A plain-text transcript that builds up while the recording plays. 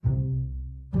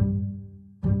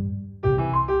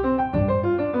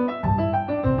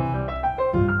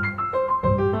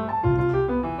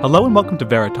Hello and welcome to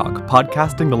Veritalk,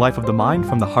 podcasting the life of the mind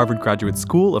from the Harvard Graduate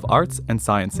School of Arts and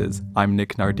Sciences. I'm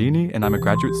Nick Nardini, and I'm a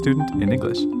graduate student in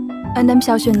English. And I'm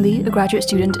Xiaoxuan Li, a graduate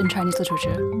student in Chinese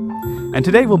literature. And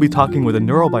today we'll be talking with a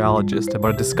neurobiologist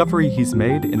about a discovery he's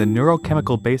made in the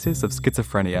neurochemical basis of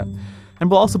schizophrenia. And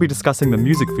we'll also be discussing the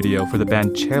music video for the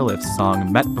band Chairlift's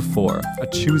song Met Before, a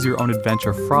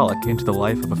choose-your-own-adventure frolic into the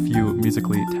life of a few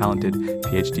musically talented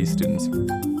PhD students.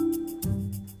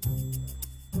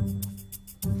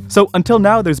 So until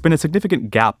now, there's been a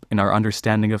significant gap in our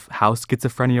understanding of how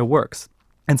schizophrenia works,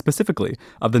 and specifically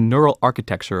of the neural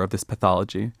architecture of this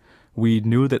pathology. We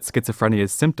knew that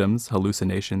schizophrenia's symptoms,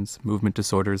 hallucinations, movement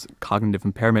disorders, cognitive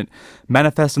impairment,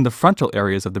 manifest in the frontal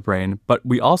areas of the brain, but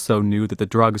we also knew that the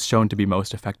drugs shown to be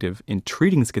most effective in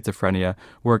treating schizophrenia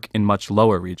work in much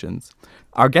lower regions.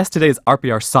 Our guest today is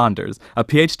Arpiar Saunders, a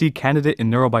PhD candidate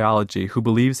in neurobiology who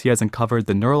believes he has uncovered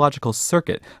the neurological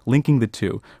circuit linking the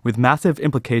two, with massive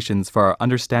implications for our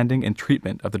understanding and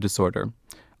treatment of the disorder.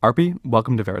 Arpi,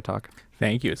 welcome to Veritalk.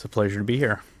 Thank you. It's a pleasure to be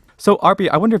here. So, Arpi,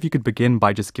 I wonder if you could begin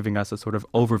by just giving us a sort of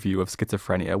overview of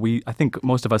schizophrenia. I think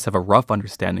most of us have a rough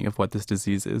understanding of what this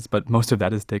disease is, but most of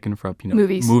that is taken from,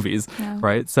 movies, yeah.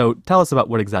 Right? So tell us about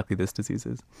what exactly this disease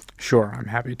is. Sure, I'm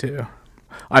happy to.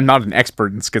 I'm not an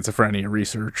expert in schizophrenia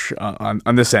research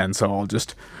on this end, so I'll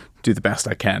just do the best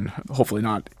I can, hopefully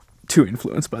not too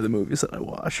influenced by the movies that I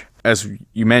watch. As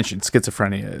you mentioned,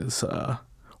 schizophrenia is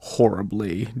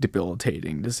horribly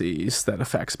debilitating disease that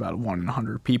affects about 1 in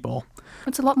 100 people.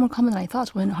 It's a lot more common than I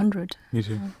thought, 1 in 100. Me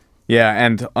too. Yeah,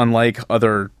 and unlike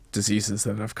other diseases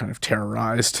that have kind of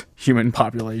terrorized human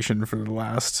population for the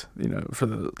last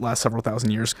several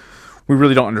thousand years, we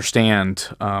really don't understand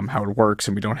how it works,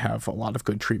 and we don't have a lot of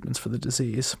good treatments for the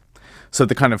disease. So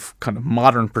the kind of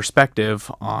modern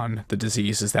perspective on the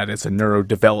disease is that it's a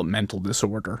neurodevelopmental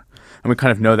disorder. And we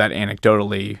kind of know that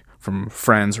anecdotally from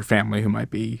friends or family who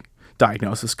might be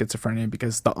diagnosed with schizophrenia,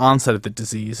 because the onset of the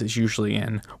disease is usually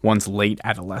in one's late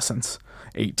adolescence,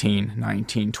 18,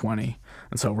 19, 20.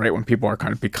 And so right when people are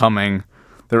kind of becoming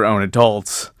their own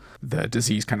adults, the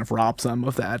disease kind of robs them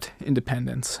of that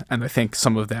independence. And I think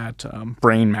some of that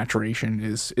brain maturation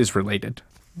is related.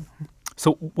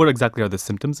 So what exactly are the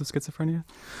symptoms of schizophrenia?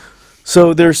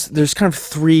 So there's kind of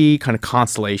three kind of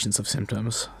constellations of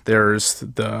symptoms. There's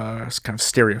the kind of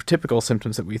stereotypical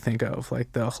symptoms that we think of,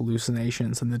 like the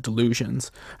hallucinations and the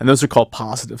delusions, and those are called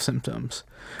positive symptoms.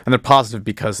 And they're positive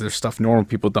because there's stuff normal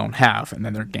people don't have, and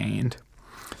then they're gained.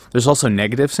 There's also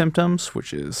negative symptoms,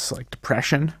 which is like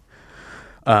depression,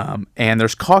 and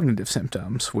there's cognitive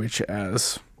symptoms, which,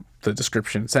 as the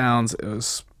description sounds,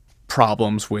 is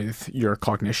problems with your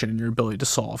cognition and your ability to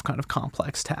solve kind of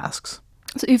complex tasks.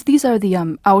 So if these are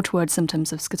the outward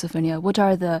symptoms of schizophrenia, what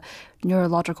are the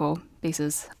neurological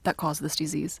bases that cause this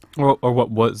disease? Or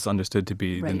what was understood to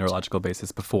be Right. the neurological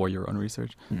basis before your own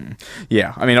research?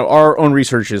 Yeah, I mean, our own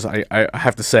research is, I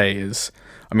have to say, it's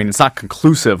not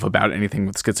conclusive about anything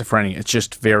with schizophrenia. It's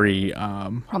just very...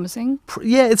 Promising?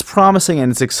 it's promising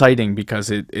and it's exciting because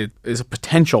it is a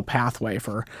potential pathway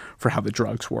for how the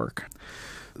drugs work.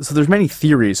 So there's many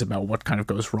theories about what kind of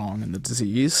goes wrong in the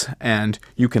disease, and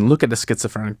you can look at a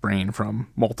schizophrenic brain from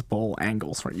multiple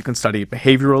angles, right? You can study it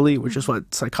behaviorally, which is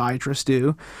what psychiatrists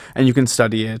do, and you can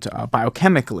study it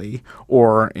biochemically,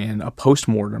 or in a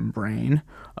postmortem brain.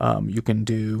 You can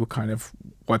do kind of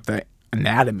what the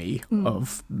anatomy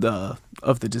of the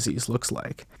disease looks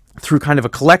like. Through kind of a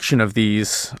collection of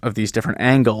these different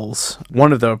angles,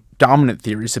 one of the dominant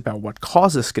theories about what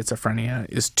causes schizophrenia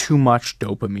is too much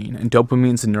dopamine. And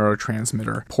dopamine's a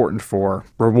neurotransmitter important for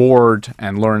reward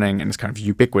and learning, and is kind of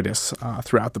ubiquitous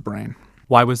throughout the brain.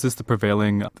 Why was this the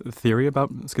prevailing theory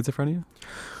about schizophrenia?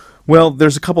 Well,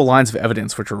 there's a couple lines of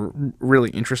evidence which are really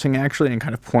interesting, actually, and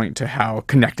kind of point to how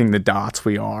connecting the dots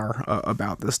we are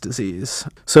about this disease.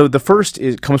 So the first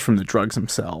comes from the drugs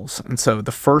themselves. And so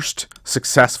the first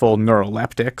successful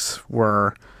neuroleptics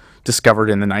were discovered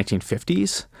in the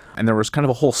 1950s, and there was kind of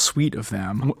a whole suite of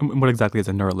them. What exactly is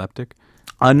a neuroleptic?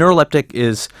 A neuroleptic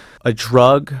is a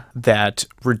drug that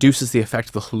reduces the effect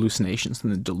of the hallucinations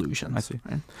and the delusions. I see.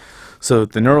 Right? So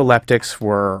the neuroleptics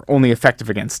were only effective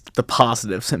against the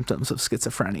positive symptoms of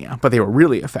schizophrenia, but they were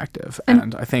really effective.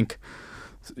 And I think,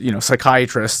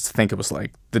 psychiatrists think it was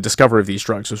like the discovery of these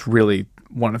drugs was really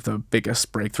one of the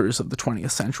biggest breakthroughs of the 20th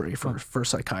century for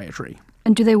psychiatry.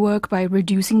 And do they work by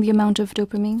reducing the amount of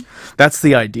dopamine? That's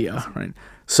the idea, right?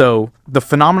 So the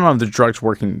phenomenon of the drugs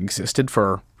working existed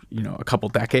for a couple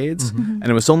decades, and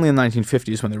it was only in the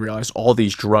 1950s when they realized all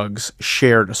these drugs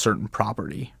shared a certain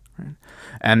property. Right?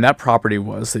 And that property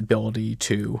was the ability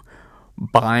to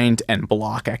bind and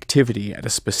block activity at a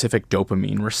specific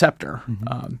dopamine receptor,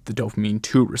 the dopamine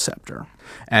 2 receptor.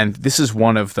 And this is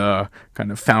one of the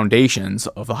kind of foundations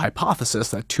of the hypothesis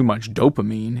that too much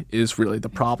dopamine is really the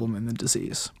problem in the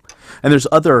disease. And there's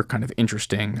other kind of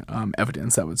interesting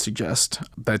evidence that would suggest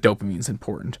that dopamine is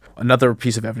important. Another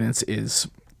piece of evidence is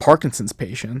Parkinson's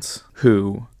patients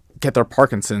who get their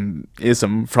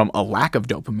Parkinsonism from a lack of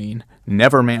dopamine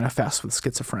never manifests with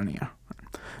schizophrenia.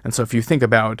 And so if you think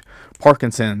about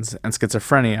Parkinson's and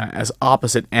schizophrenia as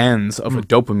opposite ends of a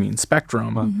dopamine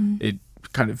spectrum, it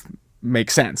kind of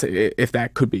makes sense if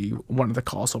that could be one of the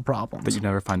causal problems. That you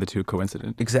never find the two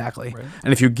coincident. Exactly. Right.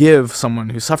 And if you give someone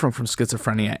who's suffering from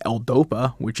schizophrenia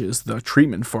L-DOPA, which is the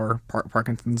treatment for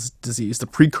Parkinson's disease, the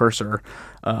precursor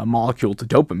molecule to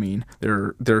dopamine,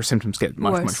 their symptoms get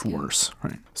much worse.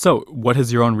 Right. So what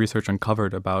has your own research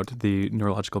uncovered about the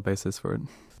neurological basis for it?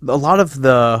 A lot of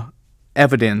the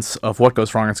evidence of what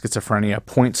goes wrong in schizophrenia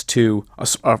points to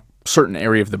a certain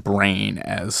area of the brain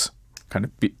as kind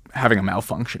of having a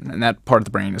malfunction. And that part of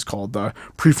the brain is called the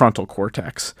prefrontal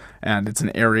cortex. And it's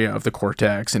an area of the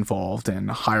cortex involved in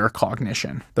higher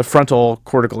cognition. The frontal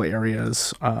cortical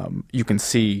areas, you can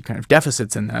see kind of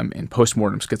deficits in them in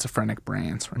postmortem schizophrenic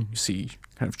brains. Right? You see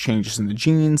kind of changes in the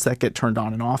genes that get turned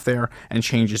on and off there, and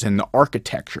changes in the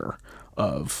architecture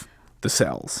of the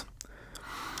cells.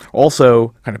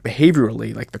 Also, kind of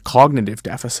behaviorally, like the cognitive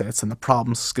deficits and the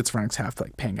problems schizophrenics have,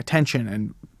 like paying attention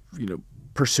and,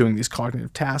 pursuing these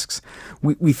cognitive tasks,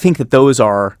 we think that those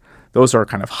are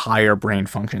kind of higher brain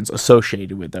functions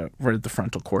associated with the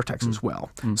frontal cortex as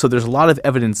well. So there's a lot of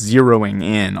evidence zeroing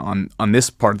in on this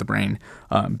part of the brain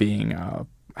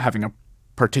having a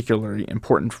particularly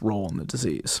important role in the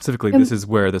disease. Specifically, this is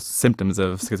where the symptoms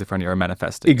of schizophrenia are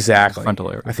manifested. Exactly. The frontal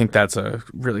area. I think that's a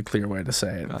really clear way to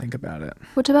say it and think about it.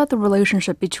 What about the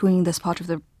relationship between this part of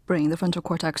the brain, the frontal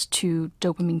cortex, to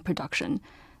dopamine production?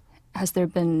 Has there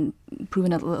been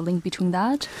proven a link between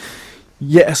that?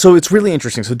 Yeah, so it's really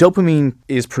interesting. So dopamine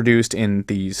is produced in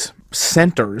these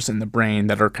centers in the brain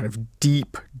that are kind of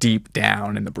deep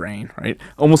down in the brain, right?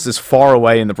 Almost as far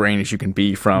away in the brain as you can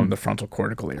be from the frontal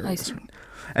cortical areas. I see.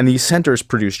 And these centers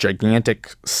produce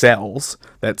gigantic cells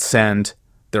that send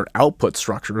their output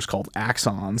structures called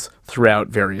axons throughout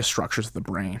various structures of the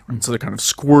brain. Right? So they're kind of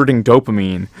squirting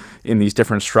dopamine in these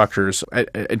different structures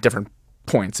at different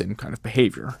points in kind of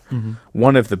behavior.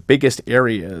 One of the biggest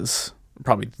areas,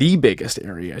 probably the biggest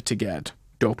area to get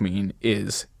dopamine,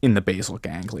 is in the basal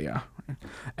ganglia.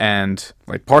 And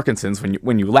like Parkinson's,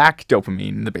 when you lack dopamine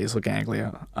in the basal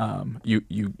ganglia,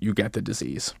 you get the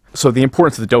disease. So the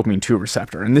importance of the dopamine 2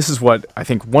 receptor, and this is what I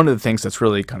think one of the things that's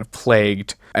really kind of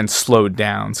plagued and slowed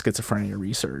down schizophrenia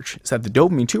research, is that the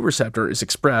dopamine 2 receptor is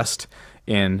expressed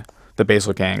in the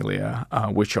basal ganglia,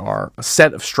 which are a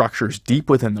set of structures deep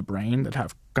within the brain that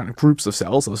have kind of groups of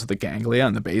cells. Those are the ganglia,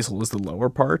 and the basal is the lower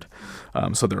part.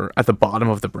 So they're at the bottom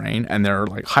of the brain, and they're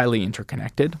like highly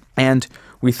interconnected. And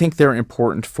we think they're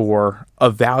important for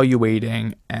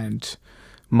evaluating and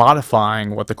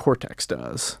modifying what the cortex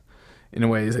does in a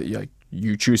way that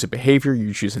you choose a behavior,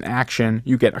 you choose an action,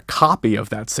 you get a copy of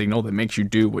that signal that makes you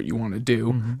do what you want to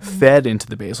do, fed into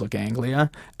the basal ganglia,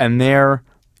 and there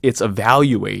it's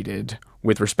evaluated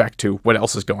with respect to what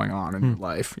else is going on in your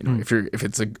life. If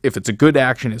it's a good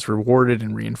action, it's rewarded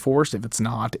and reinforced. If it's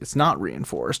not, it's not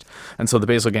reinforced. And so the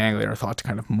basal ganglia are thought to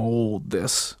kind of mold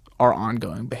our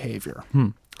ongoing behavior.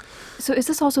 So is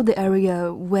this also the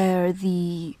area where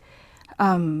the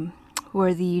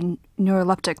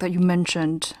neuroleptic that you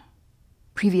mentioned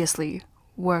previously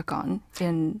work on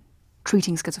in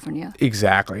treating schizophrenia?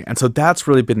 Exactly. And so that's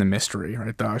really been the mystery,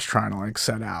 right, that I was trying to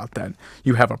set out, that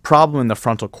you have a problem in the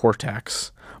frontal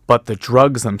cortex, but the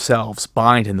drugs themselves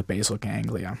bind in the basal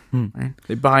ganglia. Right?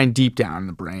 They bind deep down in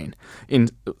the brain in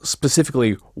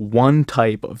specifically one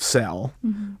type of cell,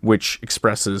 which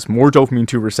expresses more dopamine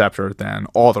 2 receptor than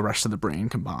all the rest of the brain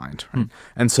combined. Right?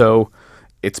 And so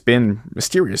it's been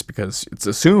mysterious because it's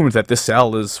assumed that this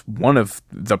cell is one of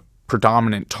the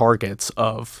predominant targets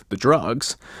of the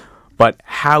drugs, but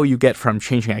how you get from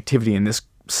changing activity in this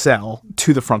cell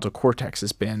to the frontal cortex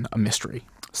has been a mystery.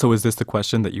 So is this the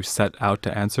question that you set out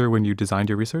to answer when you designed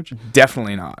your research?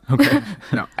 Definitely not. Okay.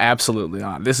 No, absolutely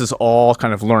not. This is all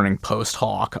kind of learning post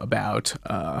hoc about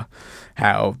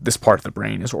how this part of the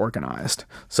brain is organized.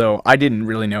 So I didn't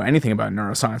really know anything about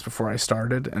neuroscience before I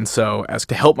started. And so as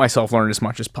to help myself learn as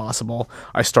much as possible,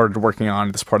 I started working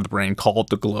on this part of the brain called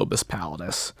the globus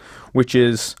pallidus, which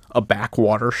is a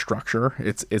backwater structure.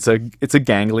 It's a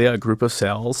ganglia, a group of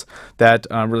cells that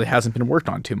really hasn't been worked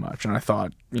on too much. And I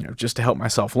thought, just to help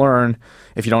myself learn,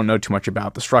 if you don't know too much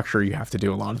about the structure, you have to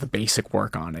do a lot of the basic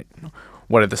work on it.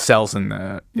 what do the cells in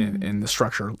the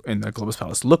structure in the globus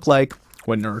pallidus look like?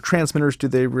 What neurotransmitters do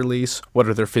they release? What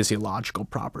are their physiological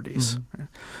properties?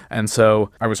 And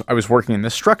so I was working in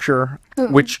this structure,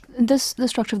 which this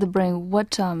structure of the brain,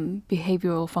 what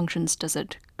behavioral functions does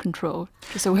it control?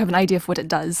 Just so we have an idea of what it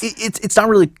does. It's not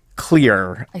really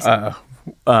clear. I see.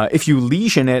 If you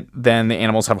lesion it, then the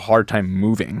animals have a hard time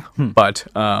moving. But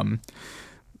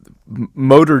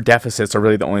motor deficits are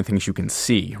really the only things you can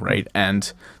see, right?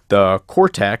 And the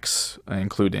cortex,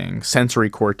 including sensory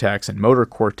cortex and motor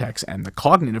cortex and the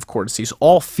cognitive cortices,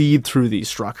 all feed through these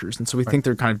structures. And so we think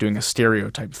they're kind of doing a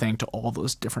stereotype thing to all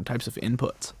those different types of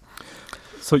inputs.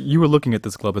 So you were looking at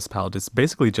this globus pallidus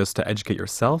basically just to educate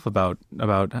yourself about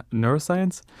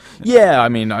neuroscience? Yeah, I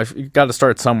mean, you've got to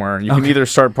start somewhere. You can either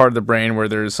start part of the brain where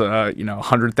there's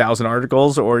 100,000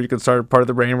 articles, or you can start part of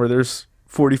the brain where there's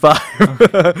 45.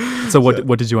 So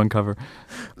what did you uncover?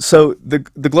 So the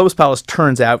globus pallidus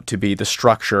turns out to be the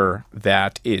structure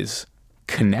that is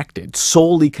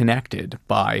solely connected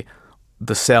by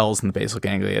the cells in the basal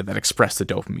ganglia that express the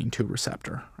dopamine 2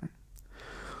 receptor. Right?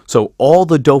 So all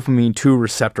the dopamine 2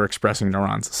 receptor expressing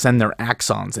neurons send their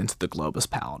axons into the globus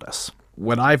pallidus.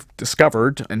 What I've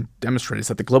discovered and demonstrated is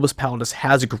that the globus pallidus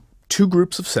has two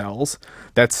groups of cells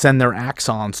that send their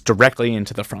axons directly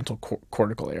into the frontal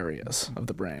cortical areas of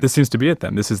the brain. This seems to be it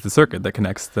then. This is the circuit that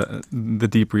connects the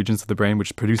deep regions of the brain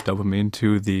which produce dopamine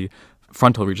to the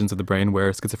frontal regions of the brain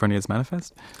where schizophrenia is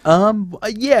manifest?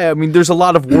 Yeah, I mean, there's a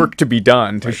lot of work to be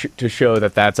done to show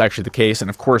that that's actually the case. And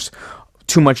of course,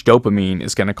 too much dopamine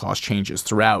is going to cause changes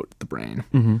throughout the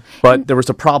brain. But there was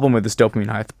a problem with this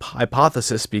dopamine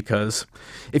hypothesis because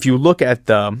if you look at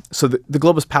the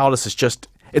globus pallidus is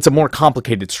it's a more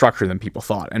complicated structure than people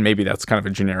thought. And maybe that's kind of a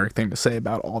generic thing to say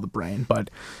about all the brain. But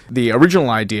the original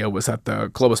idea was that the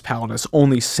globus pallidus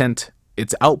only sent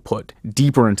its output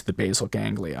deeper into the basal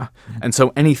ganglia. And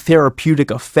so any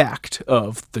therapeutic effect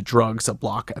of the drugs that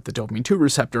block at the dopamine 2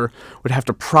 receptor would have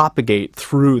to propagate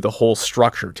through the whole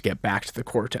structure to get back to the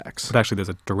cortex. But actually there's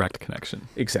a direct connection.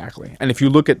 Exactly. And if you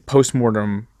look at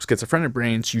postmortem schizophrenic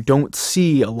brains, you don't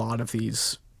see a lot of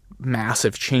these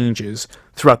massive changes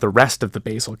throughout the rest of the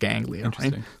basal ganglia.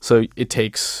 Interesting. Right? So it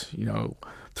takes,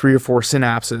 3 or 4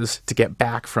 synapses to get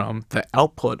back from the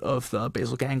output of the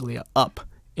basal ganglia up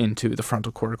into the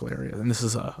frontal cortical area. And this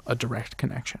is a direct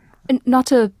connection. And not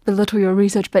to belittle your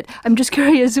research, but I'm just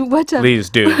curious what...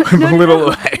 Please do.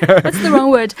 No. That's the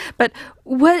wrong word. But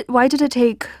why did it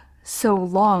take so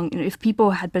long? If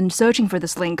people had been searching for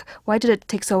this link, why did it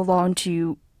take so long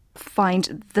to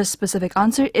find this specific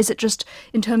answer? Is it just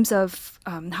in terms of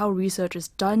how research is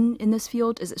done in this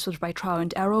field? Is it sort of by trial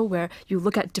and error where you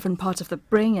look at different parts of the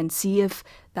brain and see if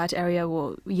that area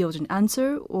will yield an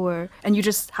answer, and you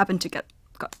just happen to got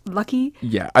lucky?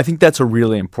 Yeah, I think that's a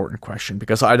really important question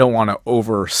because I don't want to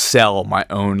oversell my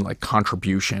own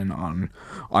contribution on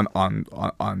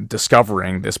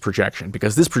discovering this projection,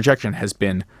 because this projection has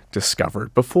been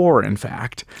discovered before, in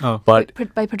fact. Oh. But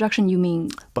by projection you mean?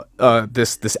 But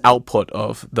this output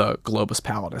of the globus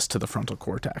pallidus to the frontal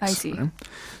cortex. I see. Right?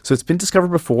 So it's been discovered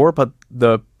before, but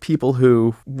the people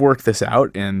who worked this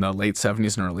out in the late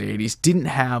 70s and early 80s didn't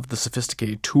have the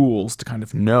sophisticated tools to kind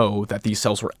of know that these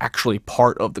cells were actually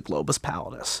part of the globus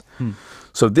pallidus.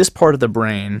 So this part of the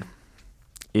brain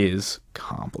is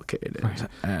complicated, right,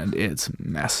 and it's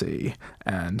messy.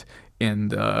 And in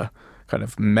the kind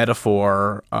of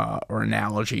metaphor or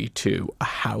analogy to a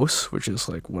house, which is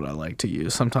what I like to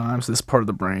use sometimes, this part of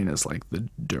the brain is like the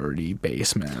dirty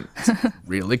basement. It's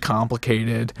really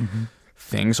complicated.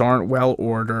 Things aren't well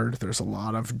ordered. There's a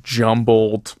lot of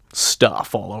jumbled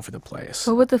stuff all over the place.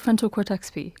 What would the frontal cortex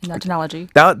be in that analogy?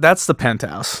 That's the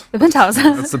penthouse. The penthouse.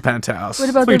 That's the penthouse. What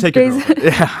about So you the take your base? girlfriend.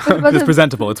 Yeah. It's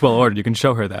presentable. It's well ordered. You can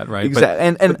show her that, right?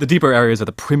 Exactly. But the deeper areas are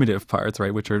the primitive parts,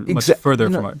 right, which are much further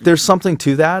from our... There's something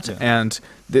to that, Yeah. and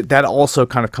that also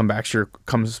kind of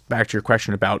comes back to your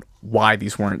question about why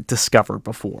these weren't discovered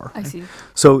before. I see.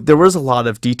 So there was a lot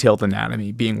of detailed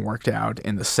anatomy being worked out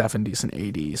in the 70s and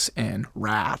 80s in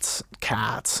rats,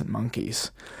 cats, and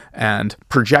monkeys. And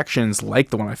projections like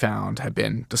the one I found have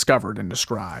been discovered and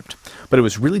described. But it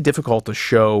was really difficult to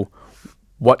show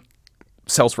what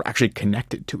cells were actually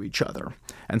connected to each other.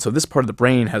 And so this part of the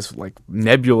brain has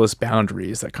nebulous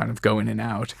boundaries that kind of go in and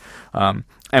out.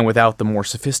 And without the more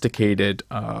sophisticated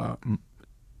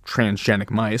transgenic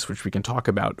mice, which we can talk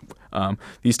about,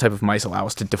 these type of mice allow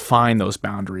us to define those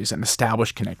boundaries and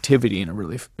establish connectivity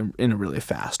in a really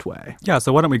fast way. Yeah,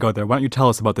 so why don't we go there? Why don't you tell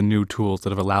us about the new tools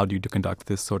that have allowed you to conduct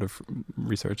this sort of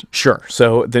research? Sure.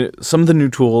 So some of the new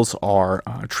tools are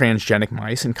transgenic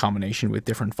mice in combination with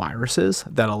different viruses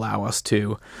that allow us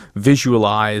to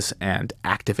visualize and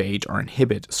activate or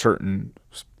inhibit certain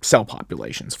cell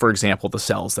populations. For example, the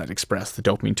cells that express the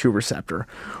dopamine 2 receptor.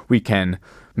 We can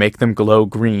make them glow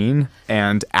green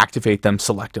and activate them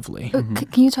selectively.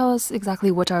 Can you tell us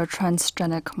exactly what are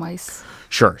transgenic mice?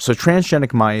 Sure. So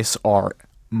transgenic mice are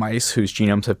mice whose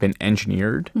genomes have been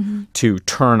engineered to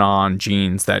turn on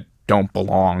genes that don't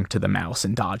belong to the mouse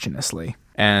endogenously.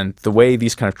 And the way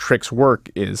these kind of tricks work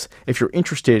is if you're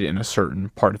interested in a certain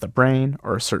part of the brain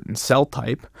or a certain cell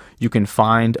type, you can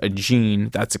find a gene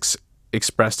that's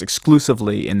expressed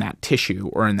exclusively in that tissue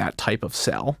or in that type of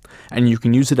cell, and you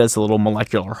can use it as a little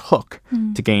molecular hook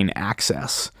to gain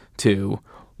access to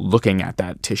looking at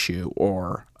that tissue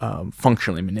or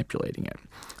functionally manipulating it.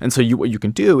 And so what you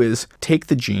can do is take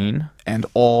the gene and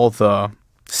all the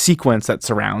sequence that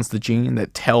surrounds the gene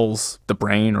that tells the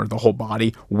brain or the whole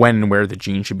body when and where the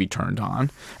gene should be turned on,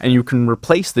 and you can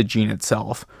replace the gene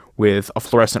itself with a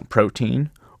fluorescent protein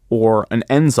or an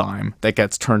enzyme that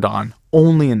gets turned on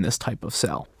only in this type of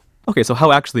cell. Okay, so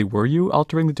how actually were you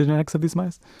altering the genetics of these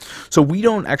mice? So we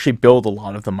don't actually build a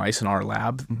lot of the mice in our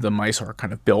lab. The mice are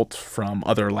kind of built from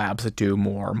other labs that do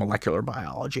more molecular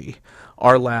biology.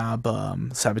 Our lab,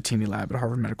 Sabatini lab at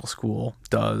Harvard Medical School,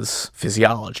 does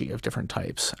physiology of different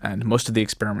types. And most of the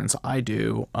experiments I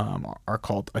do are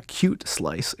called acute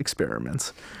slice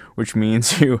experiments, which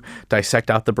means you dissect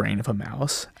out the brain of a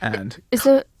mouse. And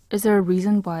Is there a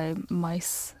reason why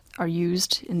mice are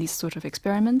used in these sort of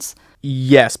experiments?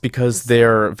 Yes, because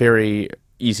they're very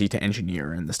easy to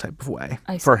engineer in this type of way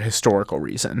for a historical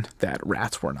reason that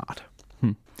rats were not.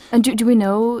 And do we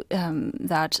know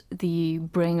that the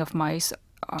brain of mice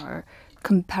are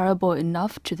comparable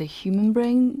enough to the human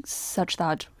brain such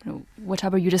that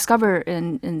whatever you discover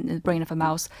in the brain of a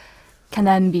mouse can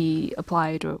then be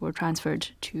applied or transferred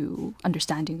to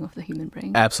understanding of the human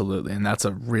brain? Absolutely, and that's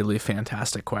a really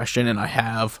fantastic question, and I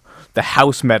have the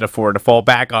house metaphor to fall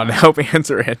back on to help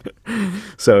answer it.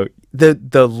 So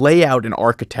the layout and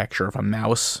architecture of a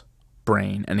mouse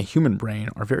brain and a human brain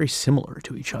are very similar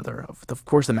to each other. Of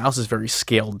course, the mouse is very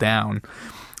scaled down,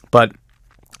 but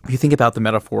if you think about the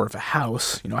metaphor of a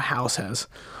house has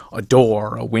a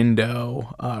door, a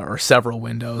window, or several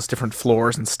windows, different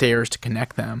floors and stairs to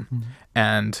connect them.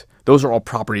 And those are all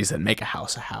properties that make a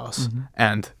house.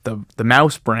 And the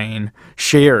mouse brain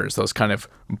shares those kind of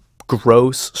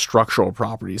gross structural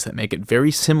properties that make it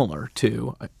very similar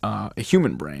to a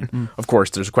human brain. Of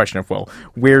course, there's a question of, well,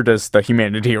 where does the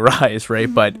humanity arise,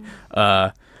 right? But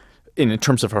in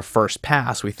terms of our first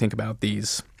pass, we think about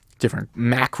these different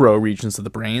macro regions of the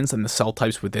brains, and the cell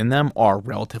types within them are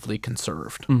relatively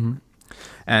conserved.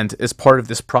 And as part of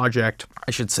this project,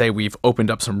 I should say we've opened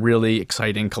up some really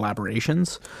exciting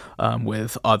collaborations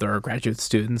with other graduate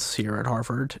students here at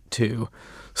Harvard to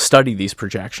study these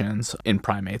projections in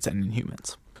primates and in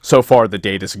humans. So far, the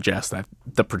data suggests that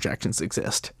the projections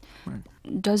exist.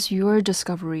 Does your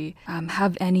discovery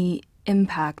have any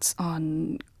impacts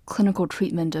on clinical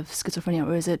treatment of schizophrenia,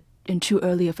 or is it in too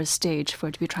early of a stage for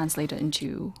it to be translated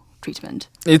into treatment?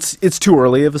 It's too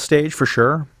early of a stage for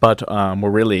sure, but we're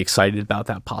really excited about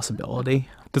that possibility.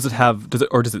 Does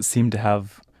it seem to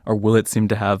have, or will it seem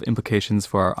to have implications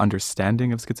for our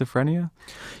understanding of schizophrenia?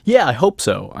 Yeah, I hope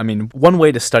so. I mean, one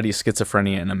way to study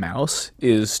schizophrenia in a mouse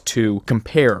is to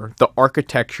compare the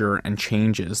architecture and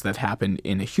changes that happen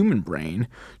in a human brain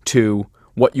to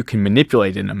what you can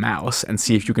manipulate in a mouse and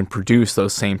see if you can produce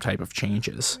those same type of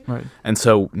changes. Right. And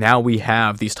so now we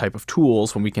have these type of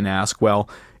tools when we can ask, well,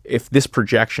 if this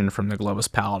projection from the globus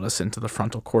pallidus into the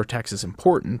frontal cortex is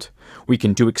important, we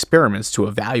can do experiments to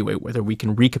evaluate whether we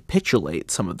can recapitulate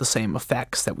some of the same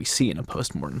effects that we see in a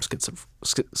postmortem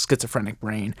schizophrenic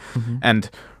brain. And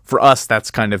for us, that's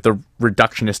kind of the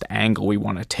reductionist angle we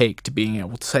want to take to being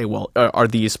able to say, well, are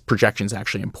these projections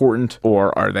actually important,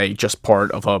 or are they just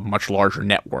part of a much larger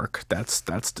network that's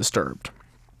disturbed?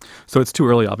 So it's too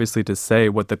early, obviously, to say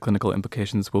what the clinical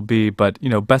implications will be, but,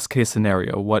 best case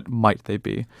scenario, what might they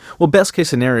be? Well, best case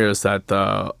scenario is that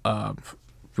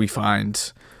we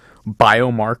find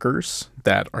biomarkers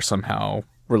that are somehow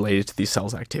related to these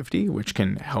cells' activity, which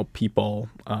can help people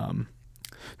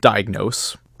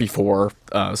diagnose before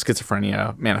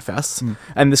schizophrenia manifests.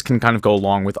 And this can kind of go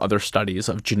along with other studies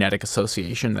of genetic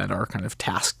association that are kind of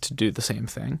tasked to do the same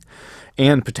thing,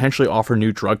 and potentially offer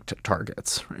new drug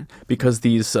targets, right? Because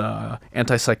these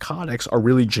antipsychotics are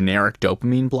really generic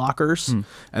dopamine blockers.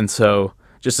 And so,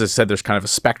 just as I said, there's kind of a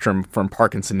spectrum from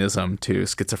Parkinsonism to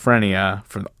schizophrenia.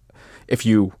 If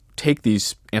you take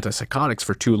these antipsychotics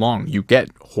for too long, you get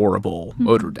horrible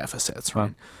motor deficits,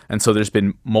 right? And so there's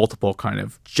been multiple kind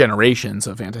of generations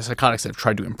of antipsychotics that have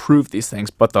tried to improve these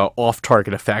things, but the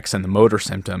off-target effects and the motor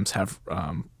symptoms have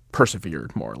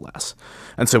persevered more or less.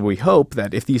 And so we hope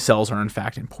that if these cells are in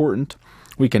fact important,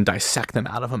 we can dissect them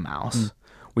out of a mouse.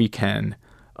 We can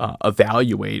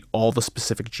evaluate all the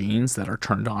specific genes that are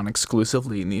turned on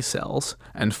exclusively in these cells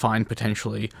and find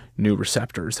potentially new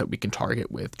receptors that we can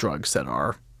target with drugs that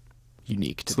are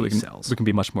unique to these cells. We can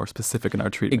be much more specific in our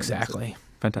treatment. Exactly.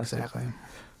 Fantastic. Exactly.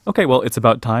 Okay, well, it's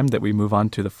about time that we move on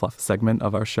to the fluff segment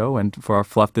of our show. And for our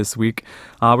fluff this week,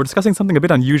 we're discussing something a bit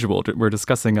unusual. We're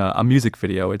discussing a music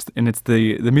video. It's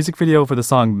the music video for the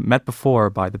song Met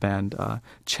Before by the band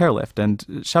Chairlift. And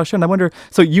Xiaoshun, I wonder,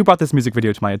 so you brought this music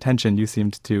video to my attention. You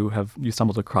seemed to you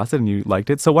stumbled across it and you liked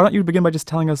it. So why don't you begin by just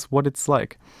telling us what it's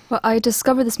like? Well, I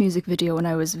discovered this music video when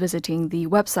I was visiting the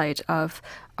website of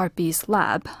Arpiar's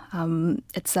lab.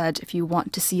 It said, if you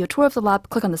want to see a tour of the lab,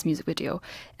 click on this music video.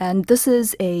 And this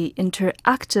is a user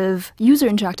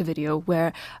interactive video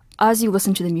where, as you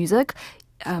listen to the music,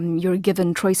 you're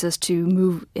given choices to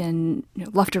move in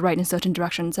left or right in certain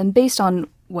directions. And based on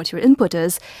what your input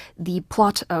is, the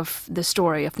plot of the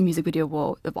story of the music video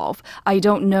will evolve. I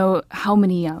don't know how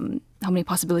many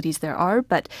possibilities there are,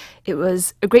 but it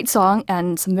was a great song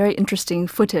and some very interesting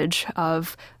footage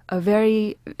of a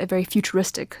very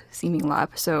futuristic seeming lab.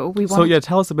 So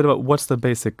tell us a bit about what's the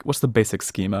basic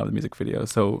schema of the music video.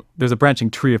 So there's a branching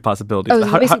tree of possibilities.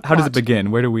 How does it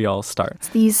begin? Where do we all start? It's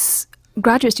these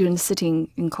graduate students sitting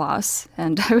in class,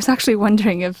 and I was actually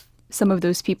wondering if some of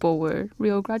those people were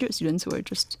real graduate students who were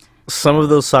just... Some of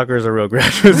those suckers are real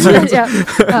graduate students.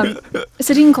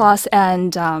 Sitting in class,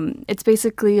 and it's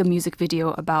basically a music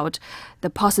video about the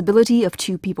possibility of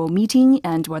two people meeting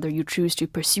and whether you choose to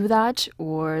pursue that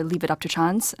or leave it up to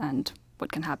chance and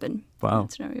what can happen. Wow. In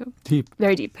that scenario. Deep.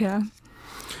 Very deep, yeah.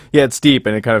 Yeah, it's deep,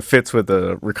 and it kind of fits with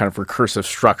the kind of recursive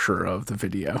structure of the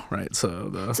video, right? So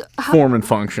the form and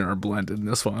function are blended in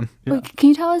this one. Yeah. Wait, can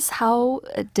you tell us how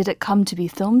did it come to be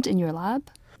filmed in your lab?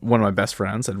 One of my best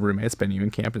friends and roommates, Ben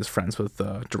Ewenkamp, is friends with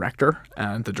the director,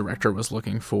 and the director was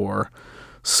looking for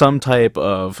some type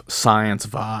of science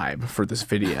vibe for this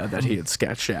video that he had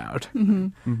sketched out.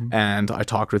 And I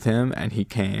talked with him, and he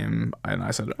came, and I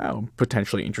said,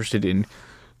 potentially interested in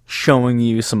showing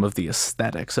you some of the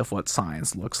aesthetics of what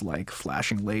science looks like.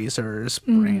 Flashing lasers,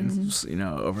 brains,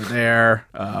 over there,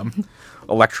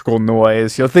 electrical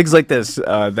noise, things like this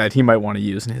that he might want to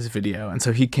use in his video. And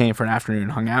so he came for an afternoon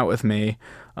and hung out with me.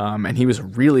 And he was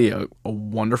really a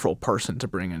wonderful person to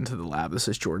bring into the lab. This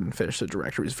is Jordan Fish, the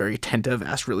director. He was very attentive,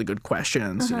 asked really good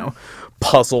questions,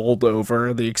 puzzled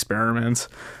over the experiments.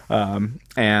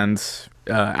 And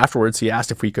afterwards, he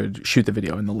asked if we could shoot the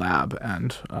video in the lab.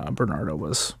 And Bernardo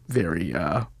was very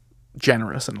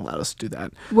generous and allowed us to do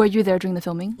that. Were you there during the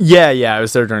filming? Yeah, I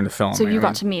was there during the filming. So you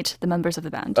got to meet the members of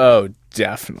the band? Oh,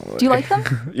 definitely. Do you like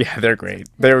them? Yeah, they're great.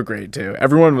 They were great too.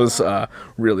 Everyone was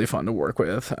really fun to work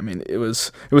with. I mean, it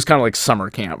was kind of like summer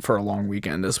camp for a long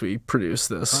weekend as we produced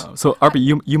this. So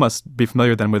Arpi, you must be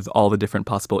familiar then with all the different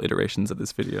possible iterations of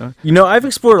this video. I've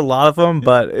explored a lot of them,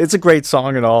 but it's a great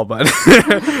song and all. But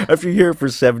after you hear it for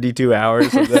 72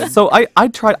 hours, so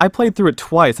I played through it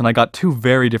twice, and I got two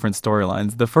very different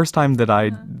storylines. The first time that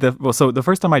the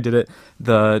first time I did it,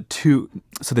 the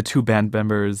two band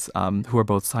members who are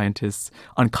both scientists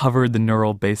uncovered the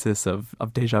neural basis of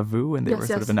deja vu, and they were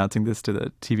sort of announcing this to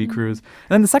the TV crews. And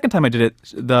then the second time I did it,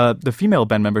 the female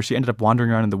band member, she ended up wandering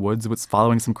around in the woods,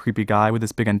 following some creepy guy with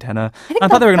this big antenna. I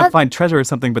thought they were going to find treasure or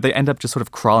something, but they end up just sort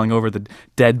of crawling over the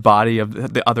dead body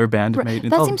of the other bandmate.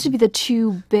 That seems to be the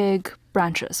two big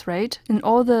branches, right? In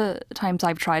all the times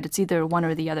I've tried, it's either one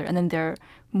or the other, and then there are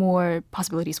more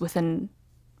possibilities within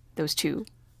those two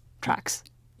tracks.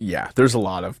 Yeah, there's a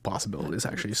lot of possibilities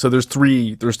actually. So there's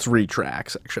three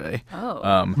tracks actually.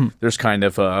 There's kind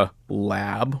of a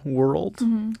lab world.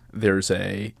 There's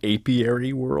a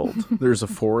apiary world. There's a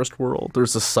forest world.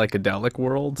 There's a psychedelic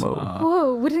world.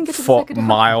 Whoa, we didn't get to the psychedelic.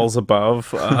 Miles above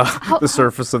the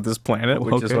surface of this planet,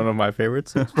 which is one of my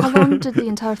favorites. How long did the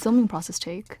entire filming process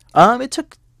take? It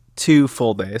took 2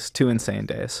 full days, 2 insane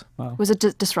days. Was it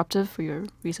disruptive for your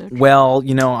research? Well,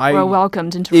 Or a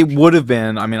welcomed it interruption? would have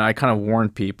been. I mean, I kind of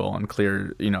warned people and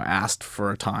asked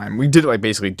for a time. We did it like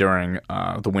basically during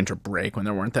the winter break when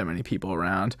there weren't that many people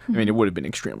around. I mean, it would have been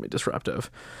extremely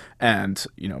disruptive, and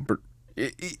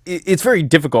it's very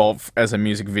difficult as a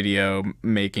music video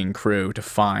making crew to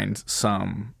find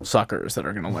some suckers that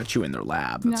are going to let you in their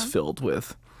lab that's filled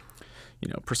with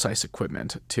precise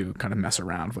equipment to kind of mess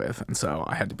around with. And so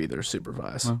I had to be there to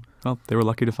supervise. Well, they were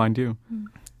lucky to find you.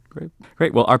 Great.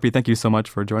 Well, Arpi, thank you so much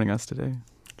for joining us today.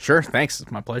 Sure. Thanks.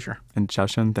 It's my pleasure. And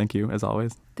Xiaoshen, thank you as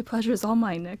always. The pleasure is all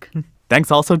mine, Nick.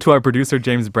 Thanks also to our producer,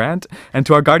 James Brandt, and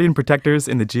to our guardian protectors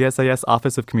in the GSAS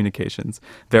Office of Communications.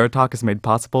 Veritalk is made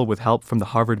possible with help from the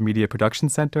Harvard Media Production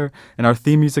Center, and our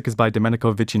theme music is by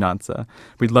Domenico Vicinanza.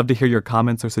 We'd love to hear your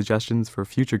comments or suggestions for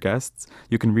future guests.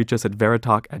 You can reach us at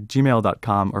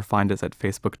veritalk@gmail.com or find us at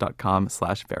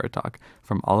facebook.com/Veritalk.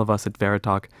 From all of us at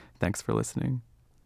Veritalk, thanks for listening.